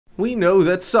We know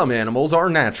that some animals are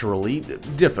naturally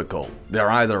difficult.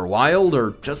 They're either wild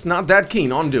or just not that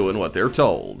keen on doing what they're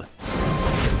told.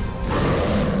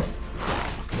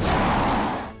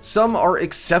 Some are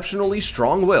exceptionally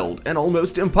strong-willed and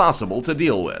almost impossible to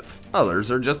deal with.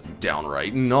 Others are just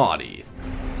downright naughty.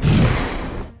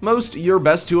 Most you're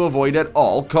best to avoid at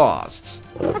all costs.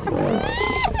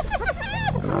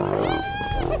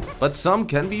 But some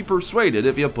can be persuaded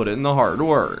if you put in the hard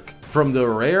work. From the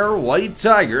rare white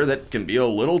tiger that can be a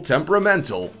little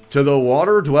temperamental, to the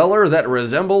water dweller that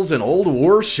resembles an old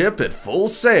warship at full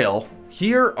sail,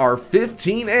 here are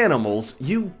 15 animals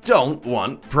you don't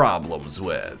want problems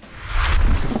with.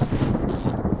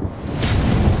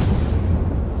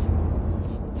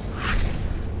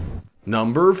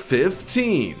 Number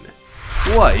 15.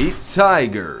 White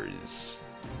tigers.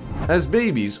 As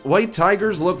babies, white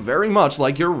tigers look very much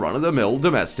like your run-of-the-mill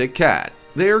domestic cat.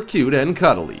 They are cute and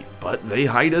cuddly, but they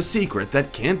hide a secret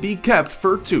that can't be kept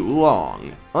for too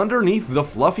long. Underneath the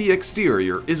fluffy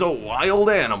exterior is a wild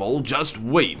animal just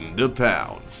waiting to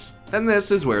pounce. And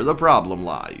this is where the problem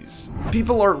lies.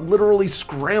 People are literally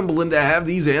scrambling to have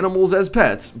these animals as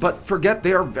pets, but forget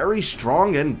they are very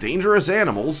strong and dangerous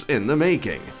animals in the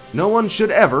making. No one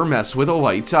should ever mess with a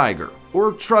white tiger,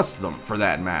 or trust them for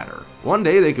that matter. One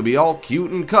day they could be all cute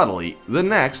and cuddly, the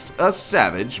next a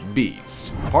savage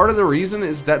beast. Part of the reason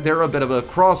is that they're a bit of a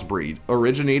crossbreed,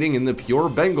 originating in the pure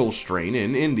Bengal strain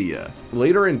in India.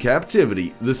 Later in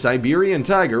captivity, the Siberian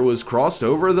tiger was crossed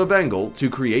over the Bengal to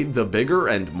create the bigger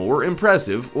and more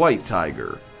impressive white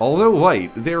tiger. Although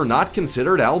white, they're not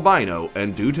considered albino,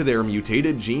 and due to their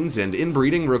mutated genes and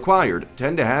inbreeding required,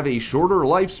 tend to have a shorter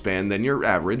lifespan than your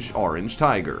average orange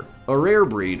tiger. A rare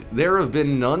breed, there have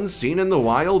been none seen in the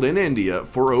wild in India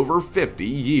for over 50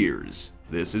 years.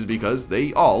 This is because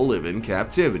they all live in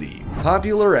captivity.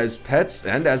 Popular as pets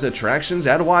and as attractions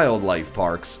at wildlife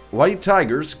parks, white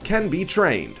tigers can be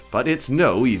trained, but it's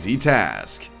no easy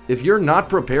task. If you're not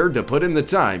prepared to put in the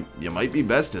time, you might be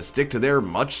best to stick to their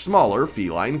much smaller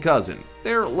feline cousin.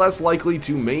 They're less likely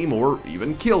to maim or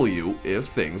even kill you if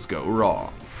things go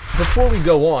wrong. Before we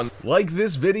go on, like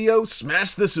this video,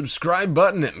 smash the subscribe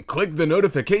button and click the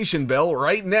notification bell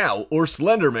right now, or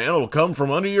Slenderman will come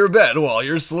from under your bed while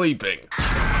you're sleeping.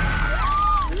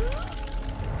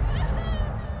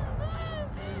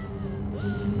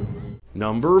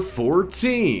 Number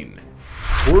 14.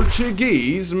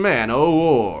 Portuguese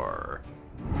man-o'-war.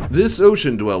 This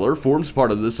ocean dweller forms part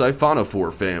of the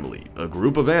siphonophore family, a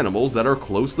group of animals that are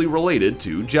closely related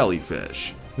to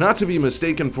jellyfish. Not to be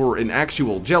mistaken for an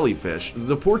actual jellyfish,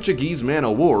 the Portuguese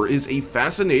man-o'-war is a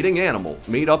fascinating animal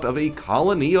made up of a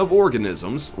colony of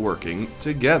organisms working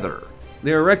together.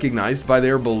 They are recognized by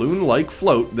their balloon-like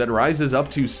float that rises up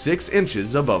to 6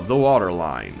 inches above the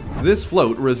waterline. This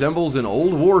float resembles an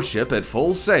old warship at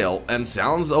full sail and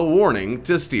sounds a warning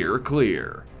to steer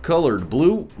clear. Colored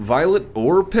blue, violet,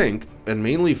 or pink, and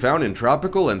mainly found in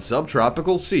tropical and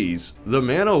subtropical seas, the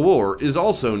man-o'-war is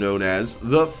also known as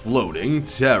the Floating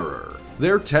Terror.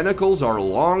 Their tentacles are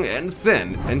long and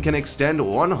thin and can extend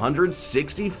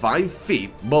 165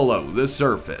 feet below the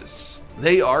surface.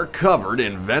 They are covered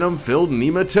in venom-filled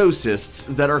nematocysts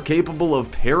that are capable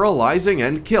of paralyzing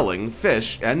and killing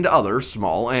fish and other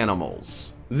small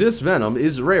animals. This venom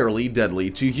is rarely deadly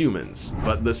to humans,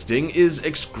 but the sting is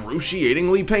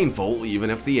excruciatingly painful even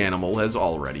if the animal has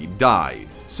already died.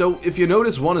 So if you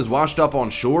notice one is washed up on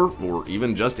shore, or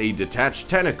even just a detached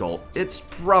tentacle, it's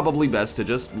probably best to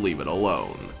just leave it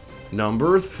alone.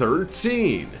 Number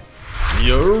 13.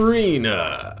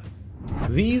 Murena.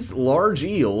 These large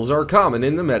eels are common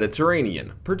in the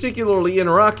Mediterranean, particularly in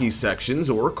rocky sections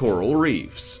or coral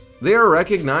reefs. They are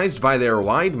recognized by their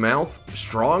wide mouth,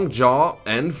 strong jaw,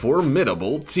 and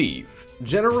formidable teeth.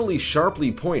 Generally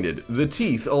sharply pointed, the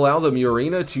teeth allow the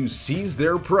Murena to seize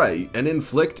their prey and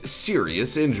inflict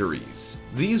serious injuries.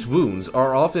 These wounds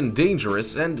are often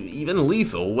dangerous and even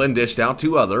lethal when dished out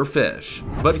to other fish,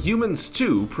 but humans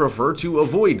too prefer to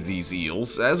avoid these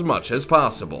eels as much as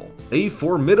possible. A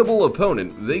formidable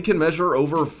opponent, they can measure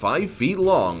over 5 feet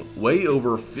long, weigh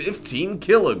over 15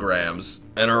 kilograms,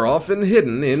 and are often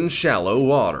hidden in shallow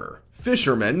water.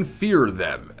 Fishermen fear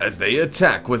them as they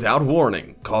attack without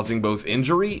warning, causing both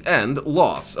injury and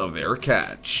loss of their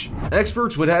catch.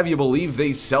 Experts would have you believe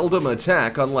they seldom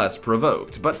attack unless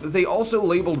provoked, but they also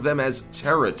labeled them as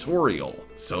territorial.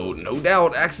 So no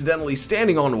doubt accidentally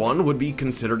standing on one would be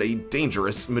considered a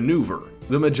dangerous maneuver.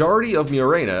 The majority of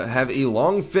Murena have a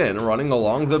long fin running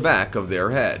along the back of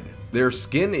their head. Their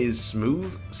skin is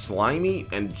smooth, slimy,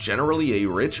 and generally a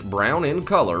rich brown in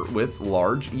color with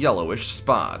large yellowish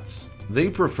spots. They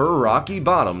prefer rocky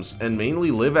bottoms and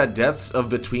mainly live at depths of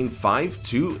between 5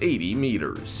 to 80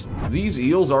 meters. These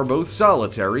eels are both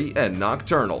solitary and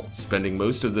nocturnal, spending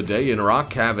most of the day in rock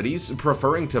cavities,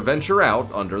 preferring to venture out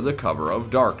under the cover of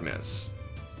darkness.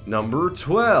 Number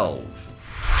 12.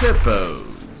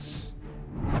 Hippos.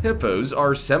 Hippos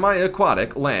are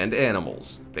semi-aquatic land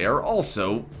animals. They are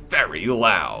also very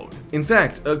loud. In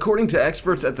fact, according to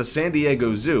experts at the San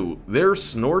Diego Zoo, their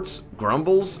snorts,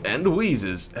 grumbles, and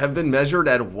wheezes have been measured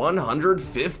at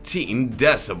 115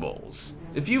 decibels.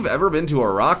 If you've ever been to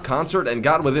a rock concert and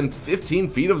got within 15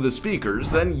 feet of the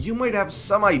speakers, then you might have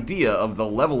some idea of the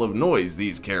level of noise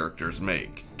these characters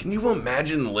make. Can you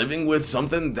imagine living with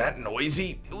something that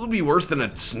noisy? It would be worse than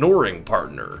a snoring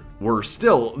partner. Worse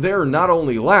still, they're not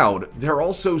only loud, they're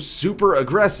also super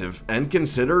aggressive and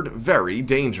considered very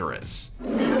dangerous.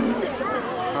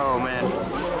 Oh man.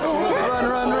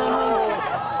 Run.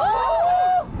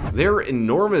 Their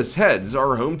enormous heads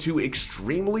are home to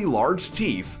extremely large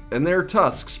teeth, and their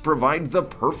tusks provide the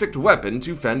perfect weapon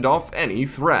to fend off any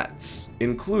threats,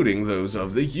 including those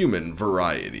of the human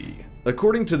variety.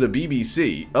 According to the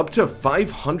BBC, up to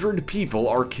 500 people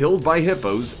are killed by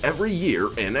hippos every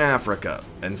year in Africa,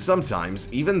 and sometimes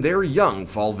even their young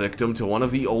fall victim to one of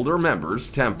the older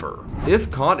members' temper. If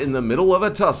caught in the middle of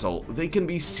a tussle, they can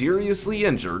be seriously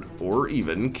injured or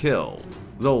even killed.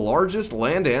 The largest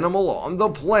land animal on the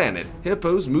planet,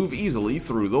 hippos move easily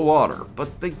through the water,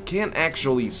 but they can't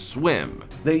actually swim.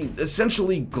 They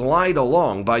essentially glide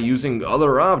along by using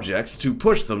other objects to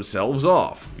push themselves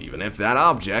off, even if that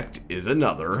object is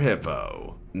another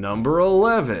hippo. Number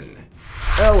 11.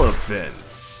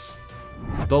 Elephants.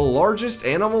 The largest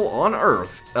animal on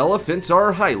Earth, elephants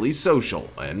are highly social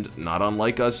and, not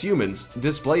unlike us humans,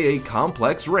 display a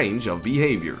complex range of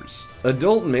behaviors.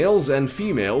 Adult males and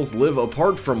females live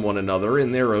apart from one another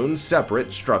in their own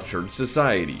separate, structured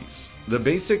societies. The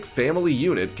basic family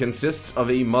unit consists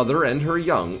of a mother and her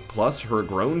young, plus her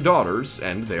grown daughters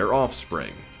and their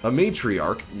offspring. A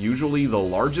matriarch, usually the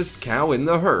largest cow in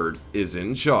the herd, is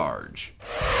in charge.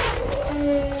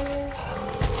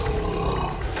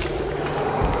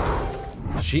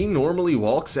 She normally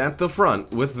walks at the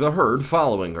front with the herd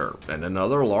following her, and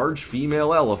another large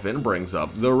female elephant brings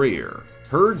up the rear.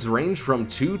 Herds range from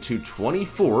 2 to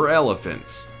 24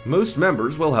 elephants. Most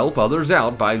members will help others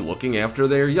out by looking after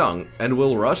their young and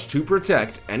will rush to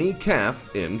protect any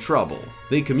calf in trouble.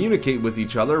 They communicate with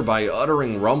each other by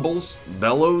uttering rumbles,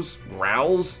 bellows,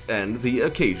 growls, and the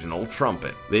occasional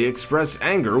trumpet. They express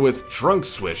anger with trunk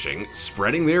swishing,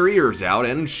 spreading their ears out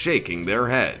and shaking their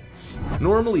heads.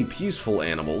 Normally peaceful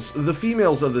animals, the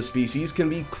females of the species can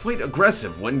be quite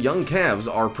aggressive when young calves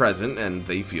are present and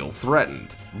they feel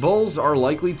threatened. Bulls are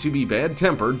likely to be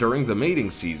bad-tempered during the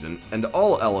mating season, and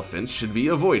all elephants should be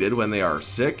avoided when they are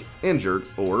sick, injured,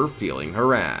 or feeling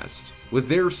harassed. With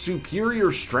their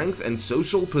superior strength and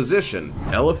social position,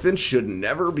 elephants should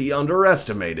never be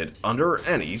underestimated under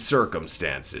any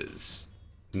circumstances.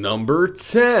 Number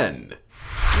 10.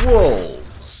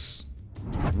 Wolves.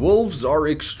 Wolves are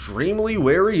extremely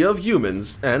wary of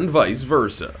humans and vice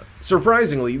versa.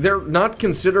 Surprisingly, they're not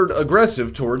considered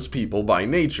aggressive towards people by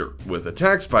nature, with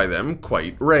attacks by them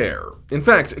quite rare. In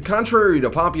fact, contrary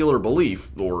to popular belief,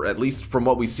 or at least from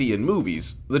what we see in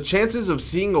movies, the chances of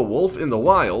seeing a wolf in the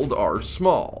wild are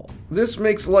small. This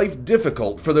makes life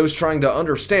difficult for those trying to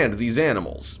understand these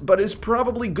animals, but is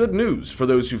probably good news for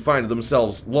those who find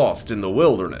themselves lost in the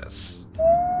wilderness.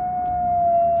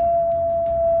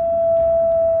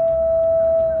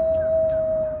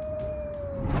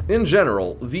 In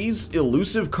general, these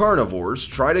elusive carnivores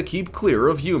try to keep clear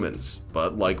of humans,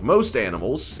 but like most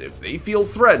animals, if they feel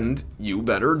threatened, you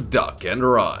better duck and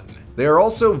run. They are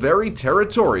also very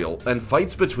territorial, and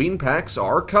fights between packs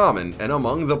are common and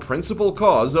among the principal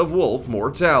cause of wolf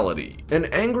mortality. An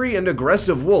angry and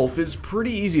aggressive wolf is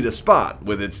pretty easy to spot,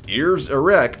 with its ears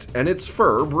erect and its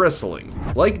fur bristling.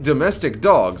 Like domestic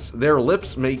dogs, their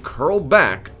lips may curl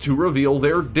back to reveal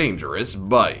their dangerous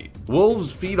bite.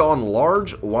 Wolves feed on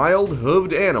large, wild,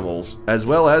 hooved animals, as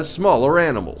well as smaller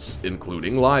animals,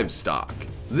 including livestock.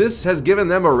 This has given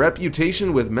them a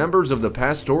reputation with members of the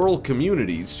pastoral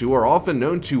communities who are often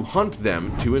known to hunt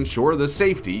them to ensure the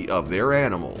safety of their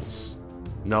animals.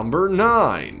 Number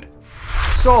 9.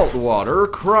 Saltwater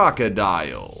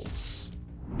crocodiles.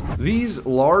 These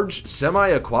large,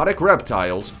 semi-aquatic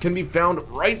reptiles can be found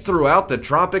right throughout the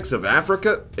tropics of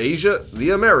Africa, Asia,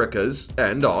 the Americas,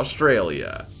 and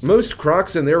Australia. Most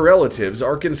crocs and their relatives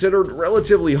are considered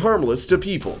relatively harmless to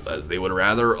people, as they would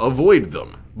rather avoid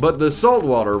them. But the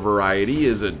saltwater variety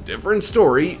is a different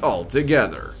story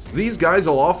altogether. These guys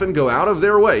will often go out of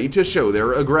their way to show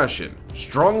their aggression.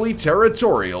 Strongly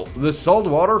territorial, the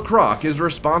saltwater croc is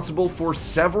responsible for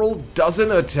several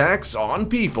dozen attacks on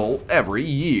people every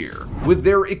year. With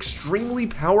their extremely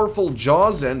powerful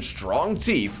jaws and strong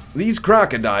teeth, these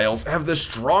crocodiles have the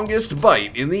strongest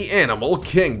bite in the animal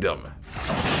kingdom.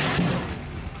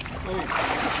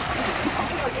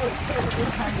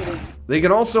 They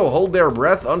can also hold their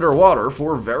breath underwater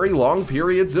for very long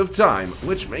periods of time,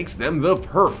 which makes them the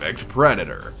perfect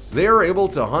predator. They are able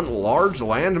to hunt large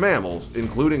land mammals,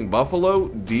 including buffalo,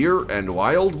 deer, and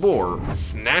wild boar,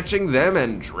 snatching them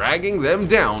and dragging them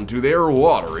down to their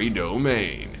watery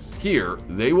domain. Here,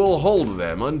 they will hold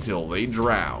them until they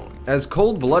drown. As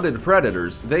cold-blooded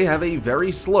predators, they have a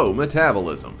very slow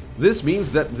metabolism. This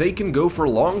means that they can go for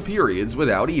long periods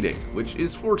without eating, which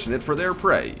is fortunate for their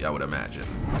prey, I would imagine.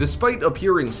 Despite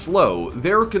appearing slow,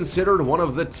 they're considered one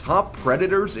of the top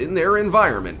predators in their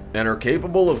environment and are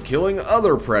capable of killing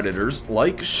other predators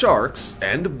like sharks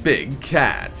and big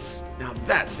cats. Now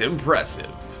that's impressive.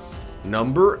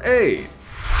 Number 8.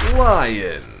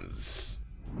 Lions.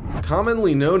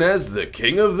 Commonly known as the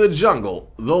king of the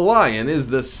jungle, the lion is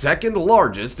the second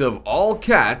largest of all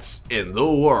cats in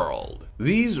the world.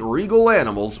 These regal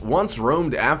animals once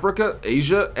roamed Africa,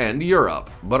 Asia, and Europe,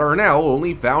 but are now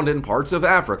only found in parts of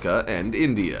Africa and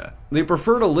India. They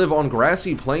prefer to live on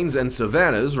grassy plains and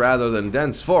savannas rather than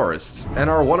dense forests, and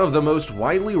are one of the most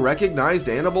widely recognized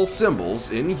animal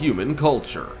symbols in human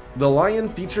culture. The lion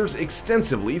features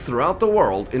extensively throughout the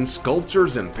world in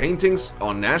sculptures and paintings,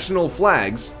 on national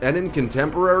flags, and in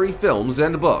contemporary films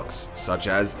and books, such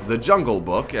as The Jungle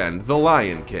Book and The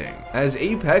Lion King. As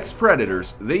apex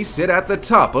predators, they sit at the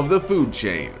top of the food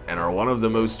chain and are one of the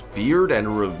most feared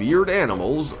and revered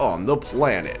animals on the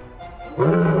planet.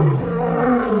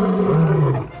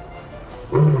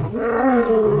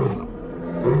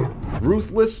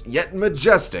 Ruthless yet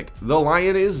majestic, the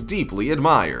lion is deeply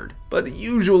admired, but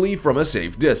usually from a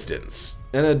safe distance.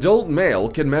 An adult male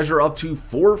can measure up to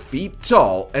 4 feet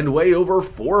tall and weigh over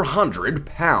 400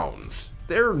 pounds.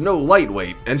 They're no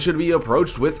lightweight and should be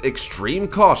approached with extreme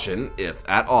caution, if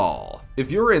at all. If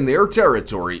you're in their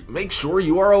territory, make sure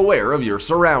you are aware of your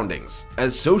surroundings.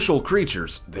 As social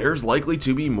creatures, there's likely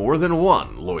to be more than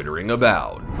one loitering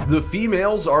about. The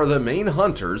females are the main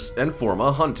hunters and form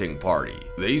a hunting party.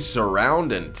 They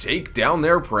surround and take down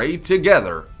their prey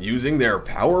together, using their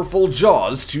powerful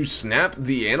jaws to snap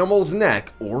the animal's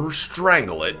neck or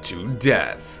strangle it to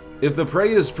death. If the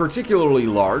prey is particularly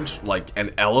large, like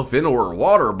an elephant or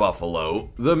water buffalo,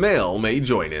 the male may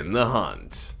join in the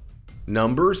hunt.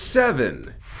 Number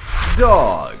 7.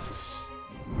 Dogs.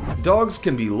 Dogs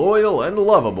can be loyal and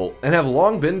lovable and have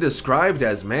long been described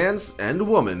as man's and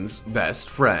woman's best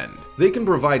friend. They can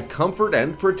provide comfort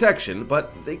and protection,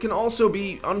 but they can also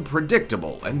be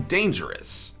unpredictable and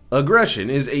dangerous.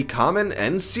 Aggression is a common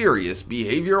and serious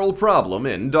behavioral problem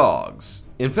in dogs.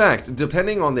 In fact,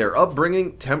 depending on their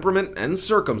upbringing, temperament, and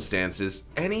circumstances,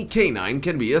 any canine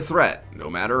can be a threat,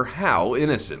 no matter how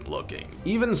innocent looking.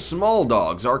 Even small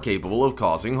dogs are capable of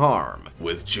causing harm,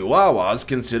 with Chihuahuas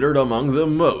considered among the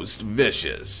most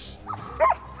vicious.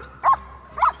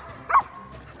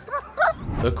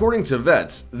 According to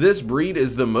vets, this breed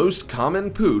is the most common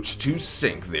pooch to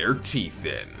sink their teeth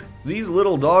in. These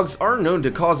little dogs aren't known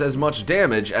to cause as much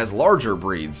damage as larger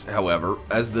breeds, however,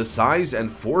 as the size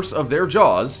and force of their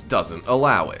jaws doesn't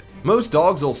allow it. Most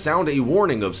dogs will sound a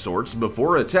warning of sorts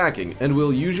before attacking and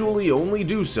will usually only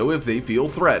do so if they feel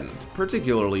threatened,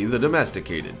 particularly the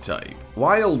domesticated type.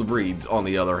 Wild breeds, on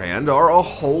the other hand, are a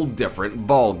whole different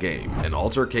ballgame, and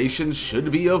altercations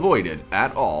should be avoided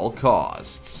at all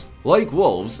costs. Like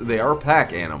wolves, they are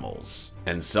pack animals,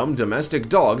 and some domestic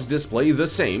dogs display the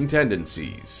same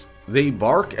tendencies. They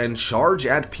bark and charge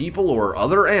at people or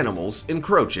other animals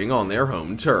encroaching on their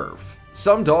home turf.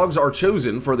 Some dogs are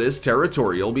chosen for this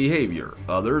territorial behavior,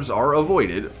 others are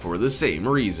avoided for the same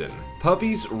reason.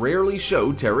 Puppies rarely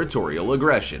show territorial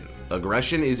aggression.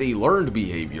 Aggression is a learned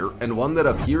behavior and one that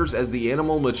appears as the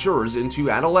animal matures into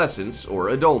adolescence or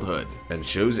adulthood, and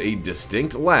shows a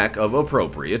distinct lack of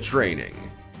appropriate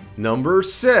training. Number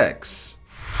 6.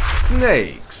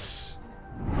 Snakes.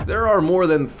 There are more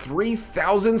than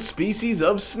 3,000 species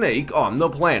of snake on the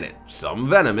planet, some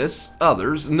venomous,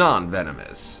 others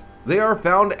non-venomous. They are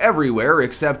found everywhere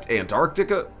except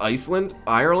Antarctica, Iceland,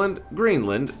 Ireland,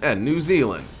 Greenland, and New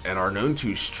Zealand, and are known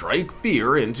to strike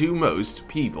fear into most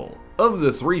people. Of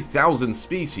the 3,000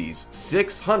 species,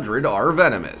 600 are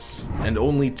venomous, and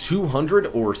only 200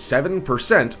 or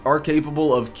 7% are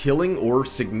capable of killing or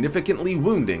significantly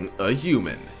wounding a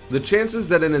human. The chances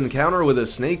that an encounter with a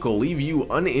snake will leave you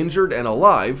uninjured and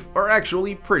alive are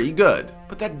actually pretty good,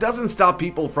 but that doesn't stop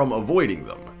people from avoiding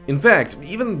them. In fact,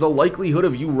 even the likelihood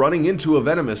of you running into a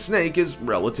venomous snake is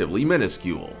relatively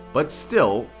minuscule, but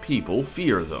still, people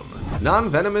fear them.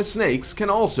 Non-venomous snakes can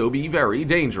also be very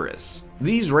dangerous.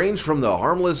 These range from the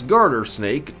harmless garter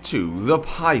snake to the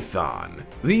python.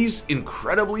 These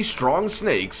incredibly strong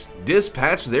snakes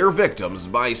dispatch their victims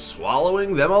by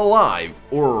swallowing them alive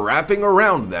or wrapping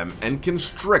around them and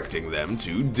constricting them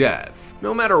to death.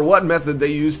 No matter what method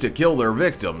they use to kill their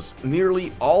victims,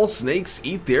 nearly all snakes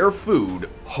eat their food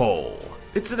whole.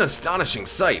 It's an astonishing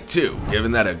sight too,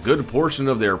 given that a good portion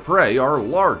of their prey are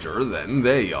larger than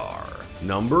they are.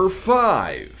 Number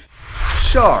 5.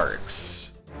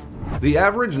 Sharks. The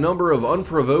average number of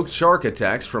unprovoked shark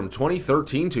attacks from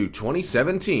 2013 to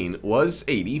 2017 was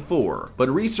 84, but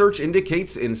research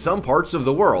indicates in some parts of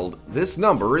the world this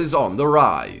number is on the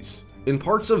rise. In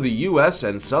parts of the US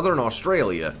and southern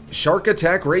Australia, shark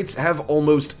attack rates have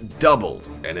almost doubled,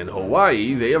 and in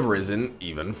Hawaii they have risen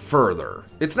even further.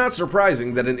 It's not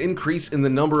surprising that an increase in the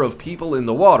number of people in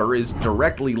the water is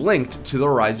directly linked to the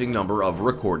rising number of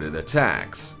recorded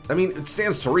attacks. I mean, it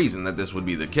stands to reason that this would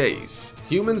be the case.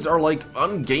 Humans are like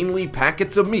ungainly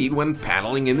packets of meat when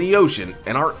paddling in the ocean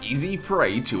and are easy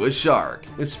prey to a shark,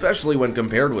 especially when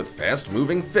compared with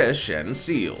fast-moving fish and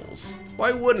seals.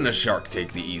 Why wouldn't a shark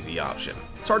take the easy option?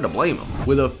 It's hard to blame them.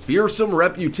 With a fearsome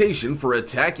reputation for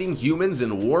attacking humans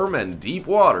in warm and deep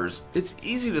waters, it's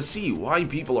easy to see why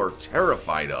people are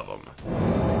terrified of them.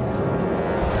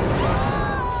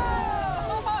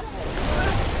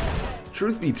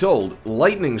 Truth be told,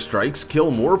 lightning strikes kill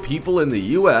more people in the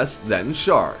US than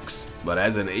sharks. But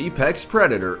as an apex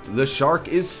predator, the shark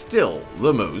is still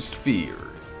the most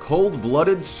feared.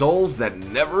 Cold-blooded souls that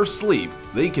never sleep,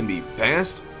 they can be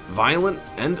fast, violent,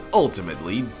 and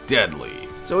ultimately deadly.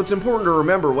 So it's important to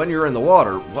remember when you're in the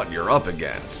water what you're up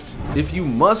against. If you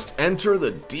must enter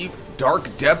the deep,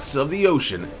 dark depths of the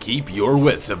ocean, keep your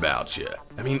wits about you.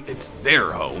 I mean, it's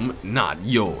their home, not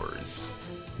yours.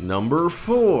 Number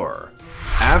 4.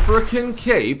 African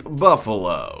Cape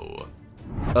Buffalo.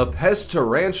 A pest to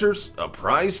ranchers, a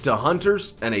prize to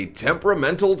hunters, and a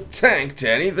temperamental tank to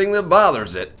anything that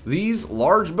bothers it, these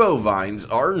large bovines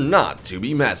are not to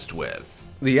be messed with.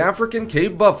 The African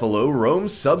Cape Buffalo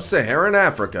roams sub-Saharan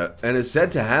Africa and is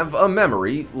said to have a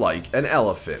memory like an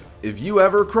elephant. If you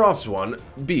ever cross one,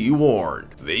 be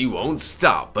warned, they won't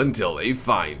stop until they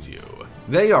find you.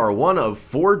 They are one of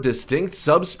 4 distinct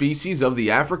subspecies of the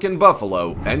African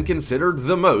buffalo and considered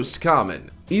the most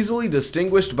common. Easily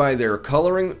distinguished by their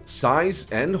coloring, size,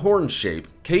 and horn shape,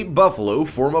 Cape buffalo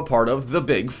form a part of the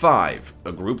Big Five,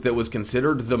 a group that was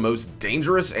considered the most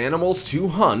dangerous animals to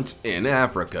hunt in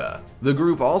Africa. The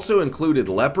group also included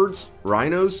leopards,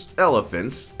 rhinos,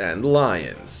 elephants, and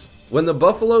lions. When the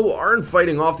buffalo aren't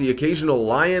fighting off the occasional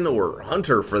lion or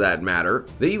hunter for that matter,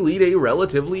 they lead a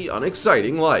relatively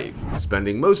unexciting life,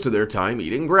 spending most of their time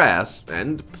eating grass,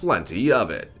 and plenty of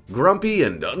it. Grumpy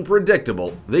and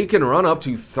unpredictable, they can run up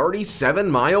to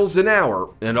 37 miles an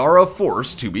hour and are a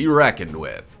force to be reckoned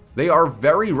with. They are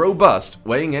very robust,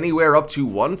 weighing anywhere up to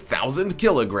 1,000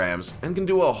 kilograms, and can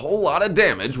do a whole lot of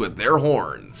damage with their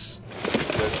horns.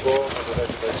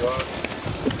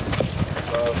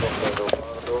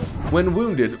 When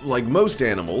wounded, like most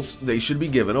animals, they should be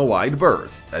given a wide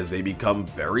berth, as they become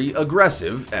very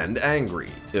aggressive and angry.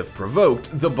 If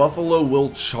provoked, the buffalo will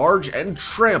charge and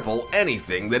trample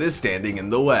anything that is standing in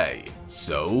the way.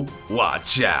 So,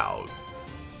 watch out.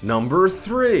 Number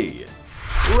 3.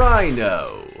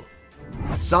 Rhino.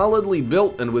 Solidly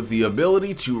built and with the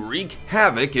ability to wreak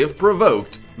havoc if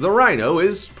provoked, the rhino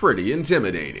is pretty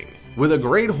intimidating. With a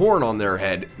great horn on their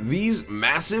head, these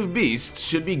massive beasts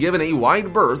should be given a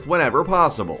wide berth whenever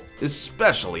possible,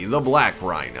 especially the black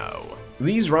rhino.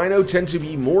 These rhino tend to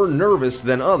be more nervous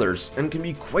than others and can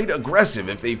be quite aggressive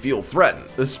if they feel threatened,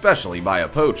 especially by a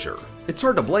poacher. It's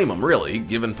hard to blame them really,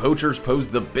 given poachers pose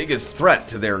the biggest threat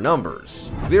to their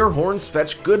numbers. Their horns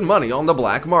fetch good money on the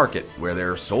black market, where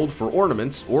they're sold for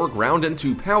ornaments or ground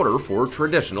into powder for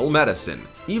traditional medicine.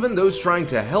 Even those trying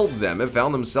to help them have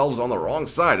found themselves on the wrong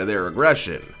side of their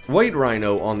aggression. White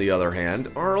rhino, on the other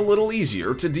hand, are a little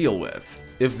easier to deal with.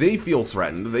 If they feel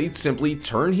threatened, they simply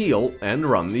turn heel and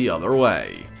run the other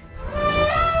way.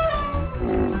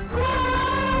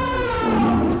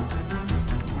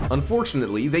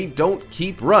 Unfortunately, they don't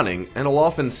keep running and will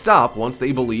often stop once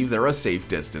they believe they're a safe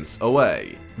distance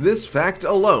away. This fact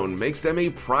alone makes them a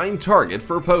prime target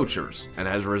for poachers and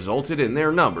has resulted in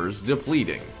their numbers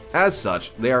depleting. As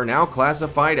such, they are now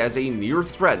classified as a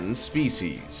near-threatened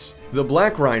species. The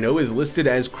black rhino is listed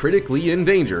as critically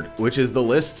endangered, which is the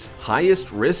list's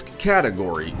highest risk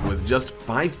category, with just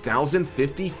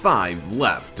 5,055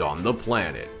 left on the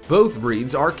planet. Both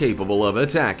breeds are capable of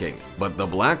attacking, but the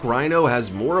black rhino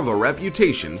has more of a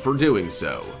reputation for doing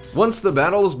so. Once the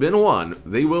battle's been won,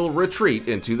 they will retreat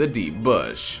into the deep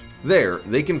bush. There,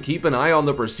 they can keep an eye on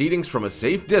the proceedings from a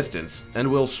safe distance and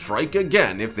will strike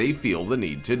again if they feel the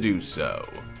need to do so.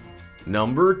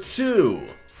 Number 2.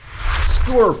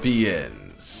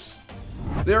 Scorpions.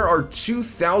 There are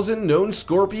 2,000 known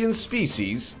scorpion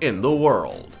species in the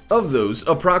world. Of those,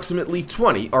 approximately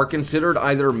 20 are considered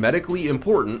either medically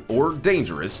important or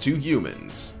dangerous to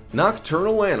humans.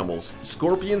 Nocturnal animals,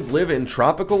 scorpions live in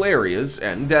tropical areas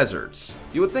and deserts.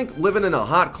 You would think living in a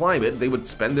hot climate they would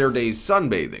spend their days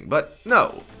sunbathing, but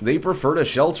no. They prefer to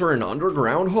shelter in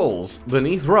underground holes,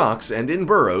 beneath rocks, and in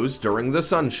burrows during the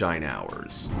sunshine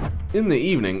hours. In the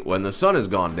evening, when the sun has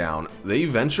gone down, they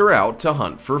venture out to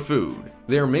hunt for food.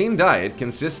 Their main diet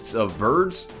consists of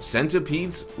birds,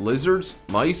 centipedes, lizards,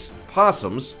 mice,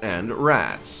 possums, and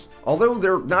rats. Although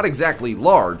they're not exactly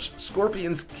large,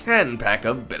 scorpions can pack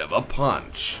a bit of a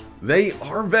punch. They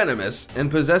are venomous and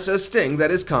possess a sting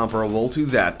that is comparable to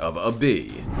that of a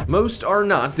bee. Most are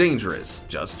not dangerous,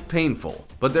 just painful,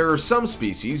 but there are some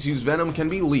species whose venom can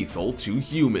be lethal to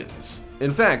humans.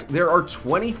 In fact, there are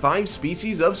 25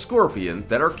 species of scorpion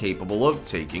that are capable of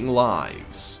taking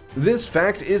lives. This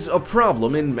fact is a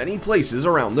problem in many places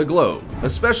around the globe,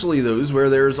 especially those where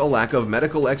there's a lack of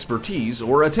medical expertise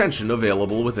or attention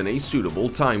available within a suitable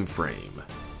time frame.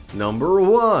 Number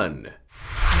 1.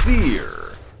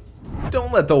 Deer.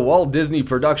 Don't let the Walt Disney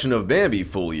production of Bambi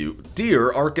fool you.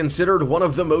 Deer are considered one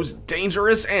of the most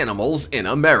dangerous animals in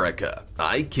America.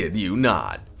 I kid you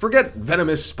not. Forget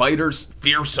venomous spiders,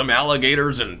 fearsome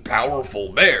alligators, and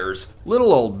powerful bears.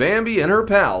 Little old Bambi and her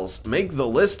pals make the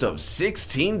list of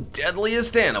 16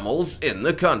 deadliest animals in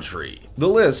the country. The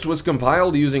list was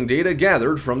compiled using data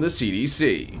gathered from the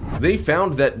CDC. They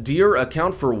found that deer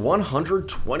account for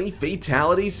 120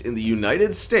 fatalities in the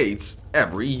United States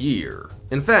every year.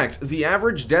 In fact, the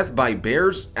average death by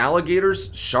bears, alligators,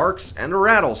 sharks, and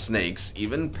rattlesnakes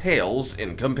even pales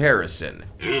in comparison.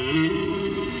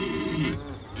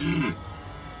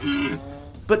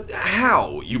 But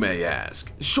how, you may ask?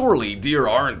 Surely deer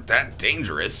aren't that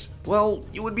dangerous. Well,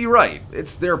 you would be right.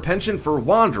 It's their penchant for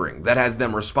wandering that has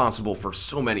them responsible for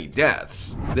so many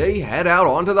deaths. They head out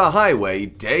onto the highway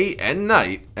day and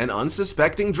night, and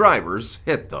unsuspecting drivers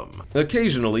hit them.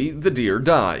 Occasionally, the deer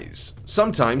dies.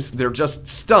 Sometimes they're just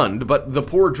stunned, but the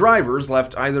poor driver's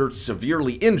left either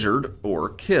severely injured or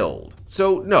killed.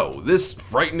 So no, this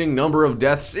frightening number of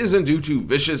deaths isn't due to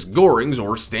vicious gorings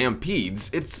or stampedes,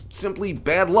 it's simply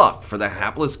bad luck for the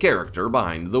hapless character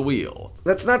behind the wheel.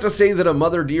 That's not to say that a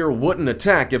mother deer wouldn't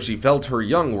attack if she felt her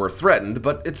young were threatened,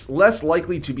 but it's less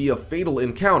likely to be a fatal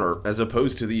encounter as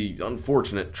opposed to the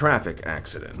unfortunate traffic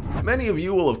accident. Many of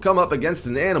you will have come up against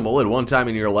an animal at one time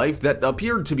in your life that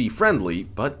appeared to be friendly,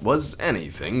 but was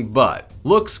anything but.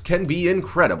 Looks can be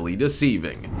incredibly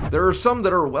deceiving. There are some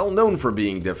that are well known for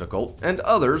being difficult, and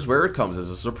others where it comes as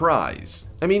a surprise.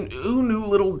 I mean, who knew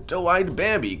little doe-eyed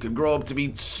Bambi could grow up to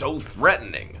be so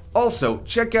threatening? Also,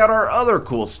 check out our other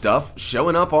cool stuff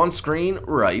showing up on screen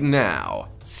right now.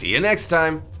 See you next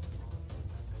time!